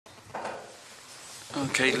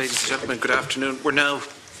Okay, ladies and gentlemen, good afternoon. We're now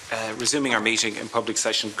resuming our meeting in public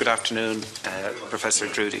session. Good afternoon, Professor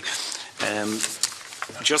Drudy.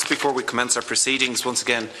 Just before we commence our proceedings, once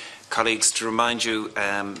again, colleagues, to remind you,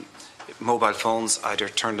 mobile phones, either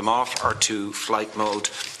turn them off or to flight mode.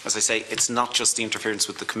 As I say, it's not just the interference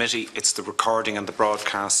with the committee, it's the recording and the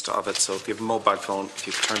broadcast of it. So if you have a mobile phone, if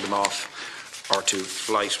you turn them off or to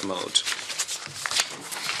flight mode.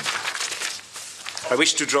 I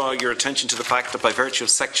wish to draw your attention to the fact that by virtue of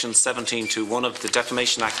Section 17(2)(1) of the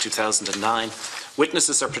Defamation Act 2009,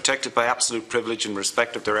 witnesses are protected by absolute privilege in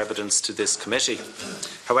respect of their evidence to this committee.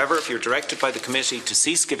 However, if you are directed by the committee to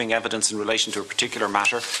cease giving evidence in relation to a particular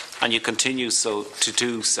matter and you continue to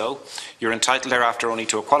do so, you are entitled thereafter only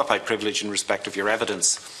to a qualified privilege in respect of your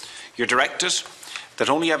evidence. You are directed that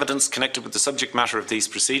only evidence connected with the subject matter of these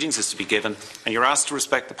proceedings is to be given, and you are asked to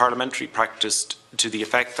respect the parliamentary practice to the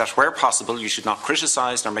effect that, where possible, you should not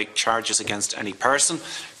criticise nor make charges against any person,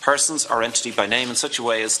 persons or entity by name in such a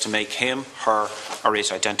way as to make him, her or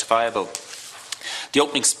it identifiable. The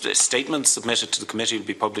opening statement submitted to the committee will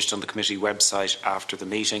be published on the committee website after the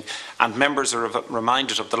meeting, and members are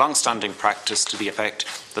reminded of the long-standing practice to the effect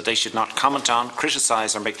that they should not comment on,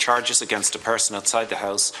 criticise or make charges against a person outside the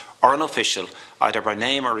House or an official, either by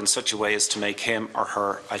name or in such a way as to make him or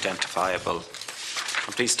her identifiable.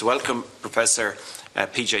 I'm pleased to welcome Professor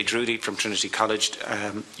P.J. Drudy from Trinity College.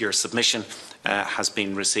 Your submission has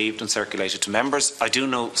been received and circulated to members. I do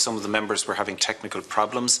know some of the members were having technical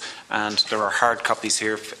problems, and there are hard copies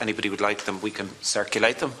here. If anybody would like them, we can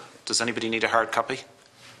circulate them. Does anybody need a hard copy?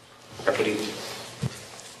 Everybody?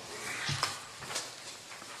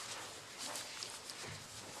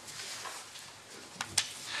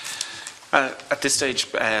 At this stage,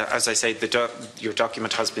 as I say, your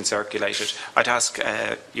document has been circulated. I'd ask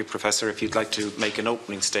you, Professor, if you'd like to make an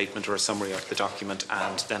opening statement or a summary of the document,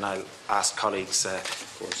 and then I'll ask colleagues,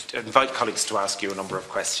 invite colleagues to ask you a number of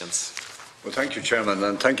questions. Well, thank you, Chairman,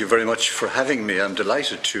 and thank you very much for having me. I'm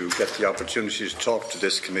delighted to get the opportunity to talk to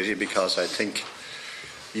this committee because I think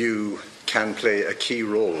you can play a key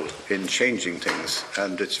role in changing things,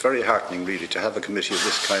 and it's very heartening really to have a committee of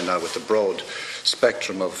this kind now with a broad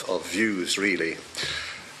spectrum of views really,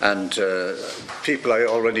 and people I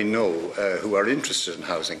already know who are interested in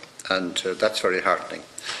housing, and that's very heartening.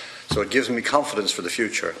 So it gives me confidence for the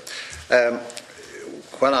future.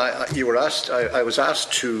 When I was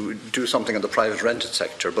asked to do something in the private rented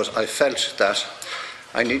sector, but I felt that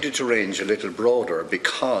I needed to range a little broader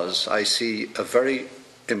because I see a very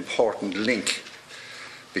important link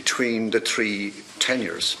between the three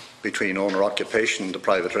tenures between owner-occupation, the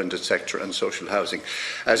private rented sector and social housing.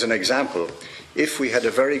 As an example, if we had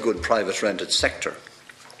a very good private rented sector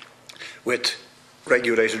with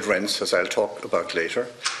regulated rents, as I'll talk about later,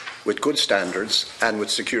 with good standards and with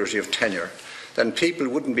security of tenure, then people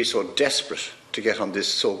wouldn't be so desperate to get on this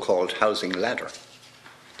so-called housing ladder.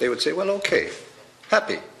 They would say, well, okay,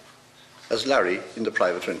 happy. As Larry in the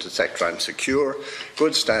private rented sector, I'm secure,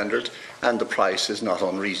 good standard, and the price is not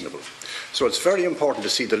unreasonable. So it's very important to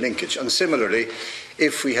see the linkage. And similarly,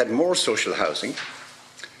 if we had more social housing,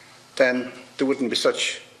 then there wouldn't be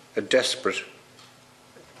such a desperate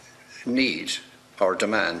need or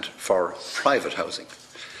demand for private housing.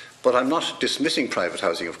 But I'm not dismissing private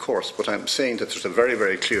housing, of course, but I'm saying that there's a very,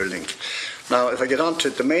 very clear link. Now, if I get on to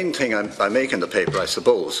the main thing I make in the paper, I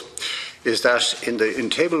suppose, is that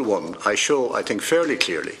in Table 1, I show, I think, fairly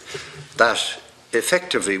clearly that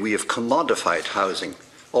effectively we have commodified housing,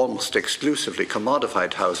 almost exclusively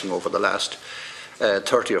commodified housing over the last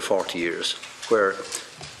 30 or 40 years, where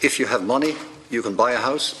if you have money, you can buy a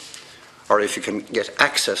house, or if you can get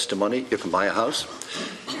access to money, you can buy a house.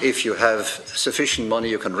 If you have sufficient money,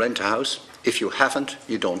 you can rent a house. If you haven't,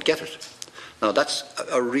 you don't get it. Now, that's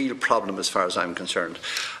a real problem as far as I'm concerned.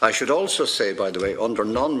 I should also say, by the way, under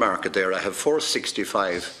non-market there, I have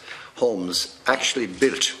 465 homes actually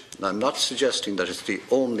built. And I'm not suggesting that it's the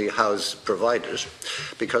only house provided,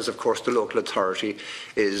 because, of course, the local authority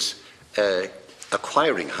is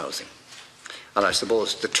acquiring housing. And I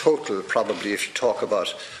suppose the total, probably, if you talk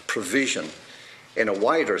about provision in a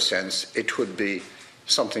wider sense, it would be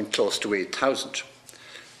something close to 8,000.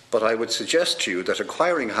 But I would suggest to you that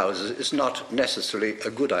acquiring houses is not necessarily a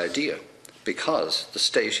good idea, because the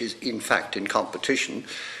state is in fact in competition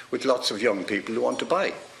with lots of young people who want to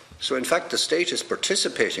buy. So in fact the state is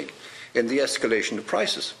participating in the escalation of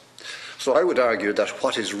prices. So I would argue that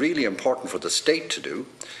what is really important for the state to do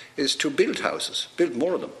is to build houses, build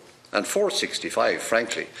more of them. And 465,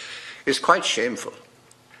 frankly, is quite shameful.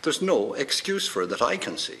 There's no excuse for it that I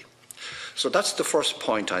can see. So that's the first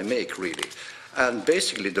point I make, really. And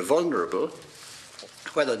basically the vulnerable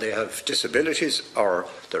whether they have disabilities or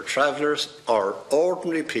they're travellers or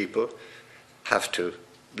ordinary people, have to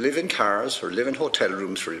live in cars or live in hotel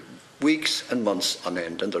rooms for weeks and months on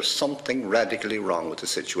end, and there's something radically wrong with a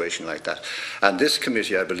situation like that. And this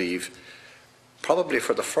committee, I believe, probably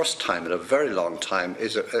for the first time in a very long time,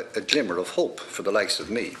 is a glimmer of hope for the likes of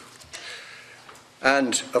me.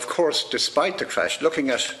 And of course, despite the crash, looking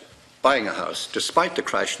at buying a house, despite the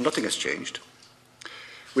crash, nothing has changed.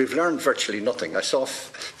 We've learned virtually nothing. I saw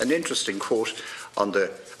an interesting quote on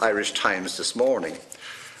the Irish Times this morning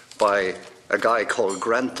by a guy called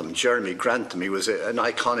Grantham, Jeremy Grantham. He was an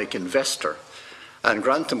iconic investor. And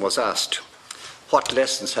Grantham was asked what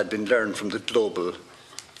lessons had been learned from the global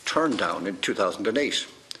turndown in 2008.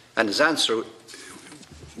 And his answer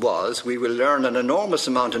was, we will learn an enormous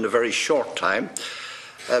amount in a very short time.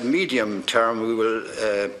 Medium term, we will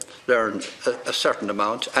learn a certain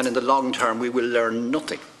amount, and in the long term, we will learn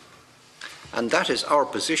nothing. And that is our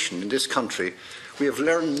position in this country. We have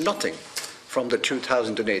learned nothing from the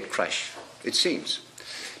 2008 crash, it seems,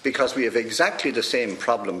 because we have exactly the same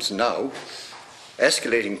problems now,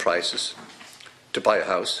 escalating prices to buy a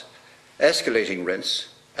house, escalating rents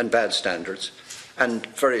and bad standards, and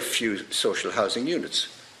very few social housing units.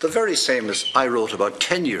 The very same as I wrote about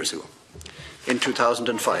 10 years ago, in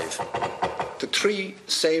 2005. The three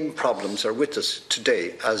same problems are with us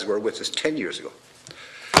today as were with us 10 years ago.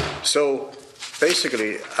 So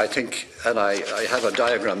basically, I think, and I have a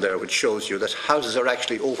diagram there which shows you that houses are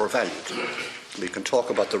actually overvalued. We can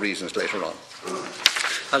talk about the reasons later on.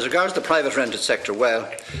 As regards the private rented sector, well,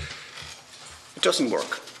 it doesn't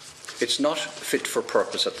work. It's not fit for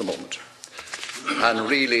purpose at the moment. And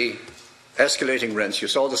really, escalating rents, you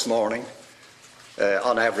saw this morning,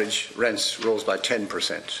 on average, rents rose by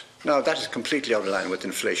 10%. Now, that is completely out of line with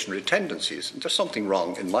inflationary tendencies. There's something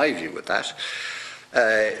wrong, in my view, with that.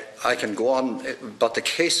 I can go on about the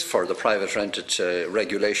case for the private rented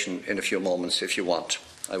regulation in a few moments if you want.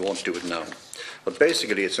 I won't do it now. But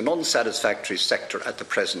basically, it's an unsatisfactory sector at the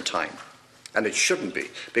present time. And it shouldn't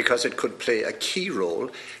be, because it could play a key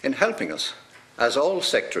role in helping us, as all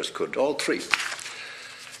sectors could, all three.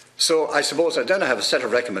 So I suppose I then have a set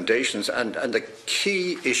of recommendations, and the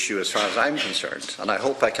key issue as far as I'm concerned, and I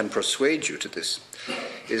hope I can persuade you to this,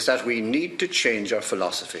 is that we need to change our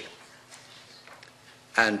philosophy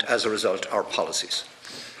and, as a result, our policies.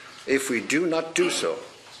 If we do not do so,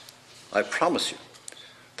 I promise you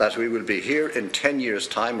that we will be here in 10 years'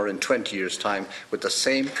 time or in 20 years' time with the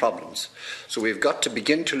same problems. So we've got to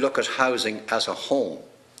begin to look at housing as a home,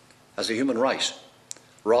 as a human right,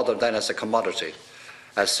 rather than as a commodity,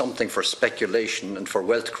 as something for speculation and for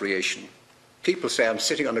wealth creation. People say, I'm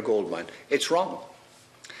sitting on a gold mine. It's wrong.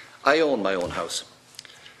 I own my own house.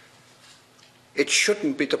 It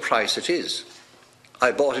shouldn't be the price it is.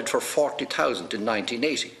 I bought it for 40,000 in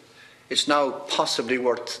 1980. It's now possibly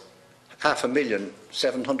worth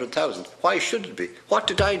 $500,700,000. Why should it be? What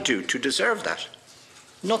did I do to deserve that?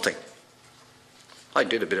 Nothing. I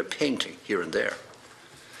did a bit of painting here and there.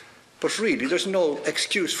 But really, there's no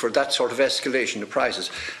excuse for that sort of escalation of prices.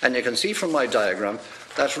 And you can see from my diagram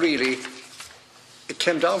that really it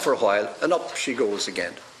came down for a while and up she goes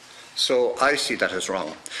again. So I see that as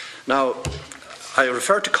wrong. Now, I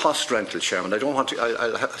refer to cost rental, Chairman. I don't want to,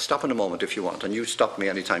 I'll stop in a moment if you want, and you stop me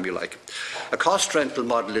anytime you like. A cost rental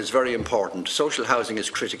model is very important. Social housing is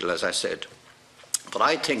critical, as I said. But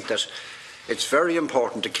I think that it's very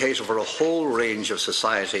important to cater for a whole range of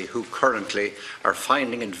society who currently are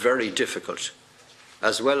finding it very difficult,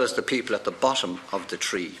 as well as the people at the bottom of the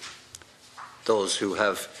tree, those who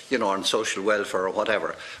have, on social welfare or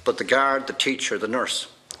whatever. But the guard, the teacher, the nurse,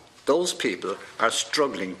 those people are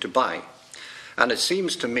struggling to buy. And it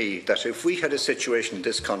seems to me that if we had a situation in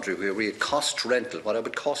this country where we had cost rental, what I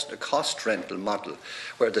would call a cost rental model,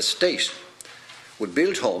 where the state would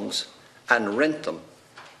build homes and rent them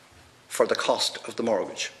for the cost of the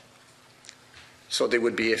mortgage. So they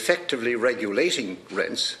would be effectively regulating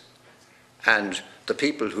rents, and the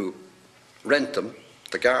people who rent them,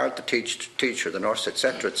 the guard, the teacher, the nurse,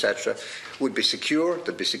 etc., would be secure.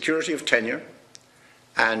 There'd be security of tenure,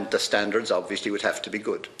 and the standards obviously would have to be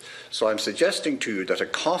good. So I'm suggesting to you that a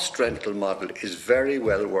cost rental model is very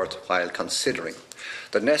well worthwhile considering.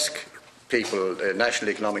 The NESC people, the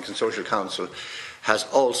National Economic and Social Council, has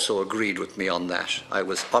also agreed with me on that. I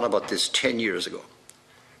was on about this 10 years ago.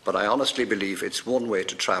 But I honestly believe it's one way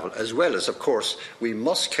to travel, as well as, of course, we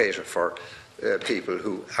must cater for people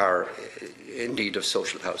who are in need of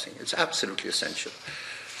social housing. It's absolutely essential.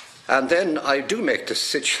 And then I do make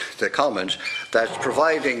the comment that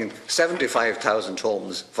providing 75,000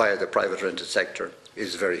 homes via the private rented sector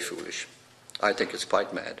is very foolish. I think it's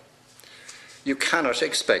quite mad. You cannot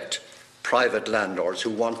expect private landlords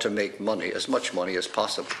who want to make money, as much money as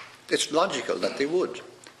possible. It's logical that they would.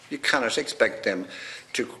 You cannot expect them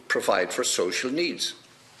to provide for social needs.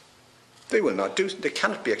 They will not do. They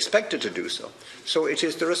cannot be expected to do so. So it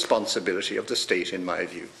is the responsibility of the state, in my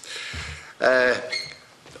view.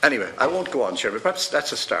 Anyway, I won't go on, Chair, but perhaps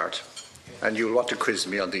that's a start. And you'll want to quiz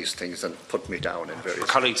me on these things and put me down in various...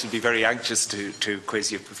 Colleagues will be very anxious to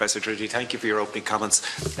quiz you, Professor Drudy. Thank you for your opening comments.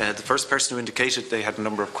 The first person who indicated they had a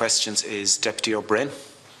number of questions is Deputy O'Brien.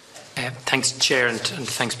 Thanks, Chair, and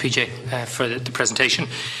thanks, PJ, for the presentation.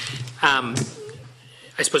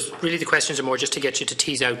 I suppose really the questions are more just to get you to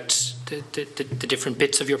tease out the different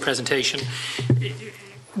bits of your presentation.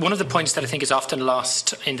 One of the points that I think is often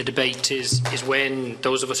lost in the debate is when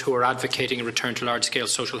those of us who are advocating a return to large-scale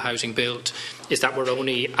social housing build is that we're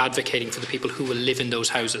only advocating for the people who will live in those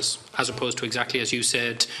houses, as opposed to exactly as you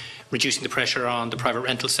said, reducing the pressure on the private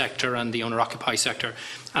rental sector and the owner-occupied sector.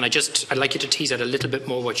 And I'd like you to tease out a little bit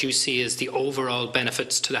more what you see as the overall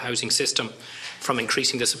benefits to the housing system from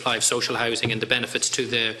increasing the supply of social housing and the benefits to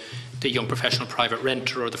the young professional private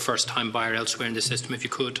renter or the first-time buyer elsewhere in the system, if you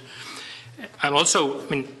could. And also, I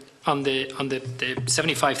mean, on the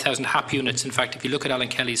 75,000 HAP units, in fact, if you look at Alan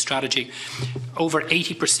Kelly's strategy, over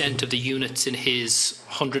 80% of the units in his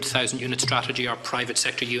 100,000 unit strategy are private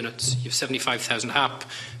sector units. You have 75,000 HAP,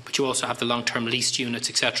 but you also have the long-term leased units,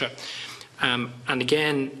 etc. And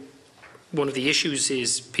again, one of the issues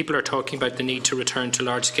is people are talking about the need to return to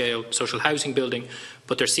large-scale social housing building,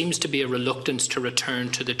 but there seems to be a reluctance to return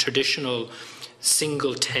to the traditional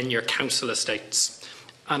single-tenure council estates.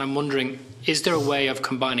 And I'm wondering, is there a way of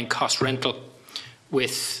combining cost rental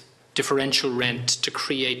with differential rent to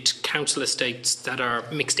create council estates that are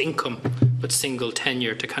mixed income but single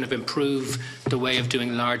tenure to kind of improve the way of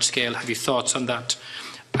doing large scale? Have you thoughts on that?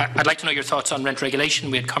 I'd like to know your thoughts on rent regulation.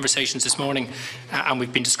 We had conversations this morning and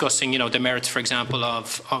we've been discussing, the merits, for example,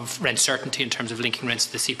 of rent certainty in terms of linking rents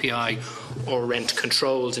to the CPI or rent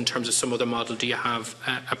controls in terms of some other model. Do you have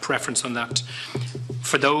a preference on that?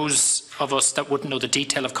 For those of us that wouldn't know the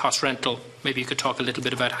detail of cost rental, maybe you could talk a little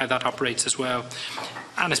bit about how that operates as well.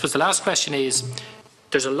 And I suppose the last question is,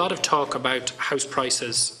 there's a lot of talk about house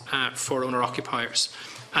prices for owner-occupiers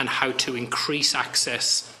and how to increase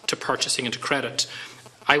access to purchasing and to credit.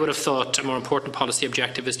 I would have thought a more important policy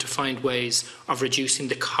objective is to find ways of reducing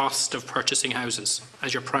the cost of purchasing houses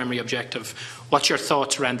as your primary objective. What's your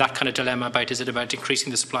thoughts around that kind of dilemma about, is it about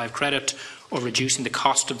increasing the supply of credit or reducing the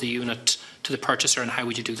cost of the unit to the purchaser, and how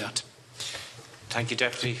would you do that? Thank you,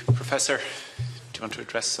 Deputy. Professor, do you want to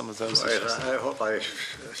address some of those? Right, I hope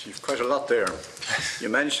you've quite a lot there. You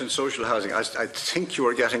mentioned social housing. I think you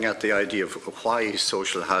were getting at the idea of why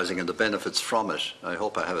social housing and the benefits from it. I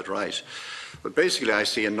hope I have it right. But basically, I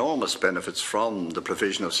see enormous benefits from the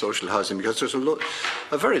provision of social housing because there's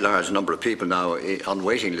a very large number of people now on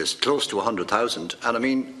waiting lists, close to 100,000. And I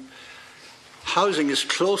mean, housing is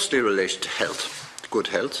closely related to health, good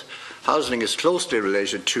health. Housing is closely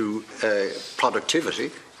related to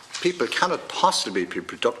productivity. People cannot possibly be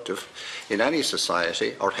productive in any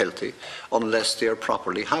society or healthy unless they are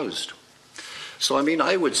properly housed. So, I mean,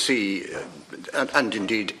 I would see, and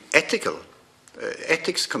indeed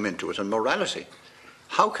ethics come into it, and morality.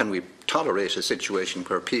 How can we tolerate a situation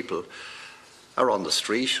where people are on the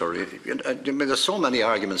street? Or, I mean, there's so many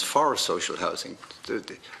arguments for social housing.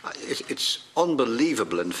 It's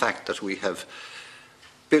unbelievable, in fact, that we have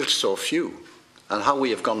built so few, and how we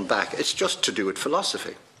have gone back. It's just to do with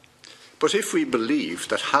philosophy. But if we believe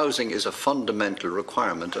that housing is a fundamental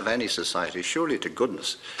requirement of any society, surely to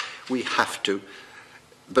goodness, we have to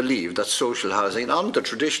believe that social housing, on the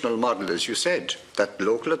traditional model, as you said, that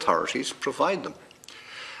local authorities provide them.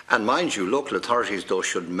 And mind you, local authorities, though,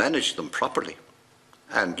 should manage them properly.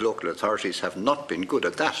 And local authorities have not been good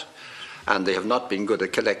at that. And they have not been good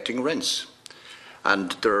at collecting rents.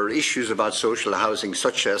 And there are issues about social housing,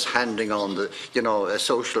 such as handing on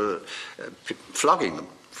flogging them,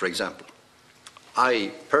 for example.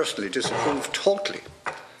 I personally disapprove totally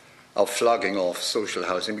of flogging off social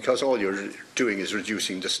housing because all you're doing is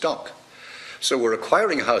reducing the stock. So we're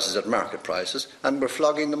acquiring houses at market prices and we're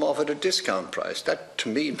flogging them off at a discount price. That, to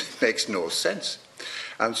me, makes no sense.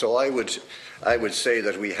 And so I would say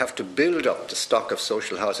that we have to build up the stock of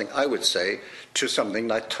social housing, I would say, to something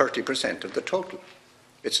like 30% of the total.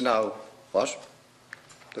 It's now, what?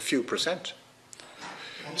 A few percent.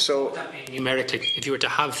 So, what would that mean numerically? If you were to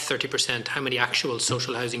have 30%, how many actual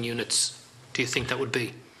social housing units do you think that would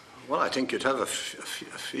be? Well, I think you'd have a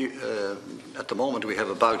few, at the moment we have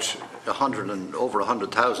about 100 and over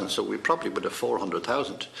 100,000, so we probably would have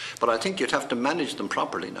 400,000. But I think you'd have to manage them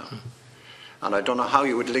properly now. And I don't know how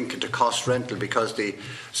you would link it to cost rental, because the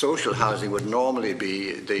social housing would normally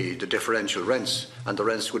be the differential rents, and the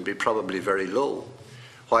rents would be probably very low.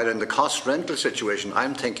 While in the cost rental situation,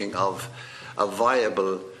 I'm thinking of a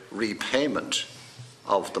viable repayment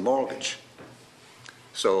of the mortgage.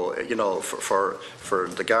 So, you know, for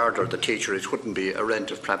the guard or the teacher, it wouldn't be a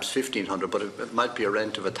rent of perhaps 1,500, but it might be a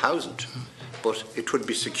rent of 1,000. But it would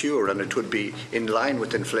be secure, and it would be in line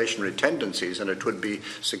with inflationary tendencies, and it would be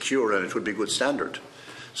secure, and it would be good standard.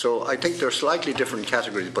 So I think they're slightly different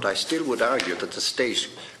categories, but I still would argue that the state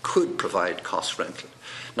could provide cost rental.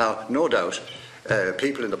 Now, no doubt,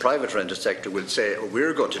 people in the private rented sector will say, oh,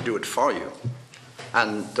 we're going to do it for you.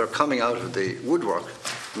 And they're coming out of the woodwork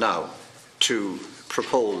now to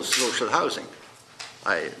propose social housing.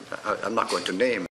 I'm not going to name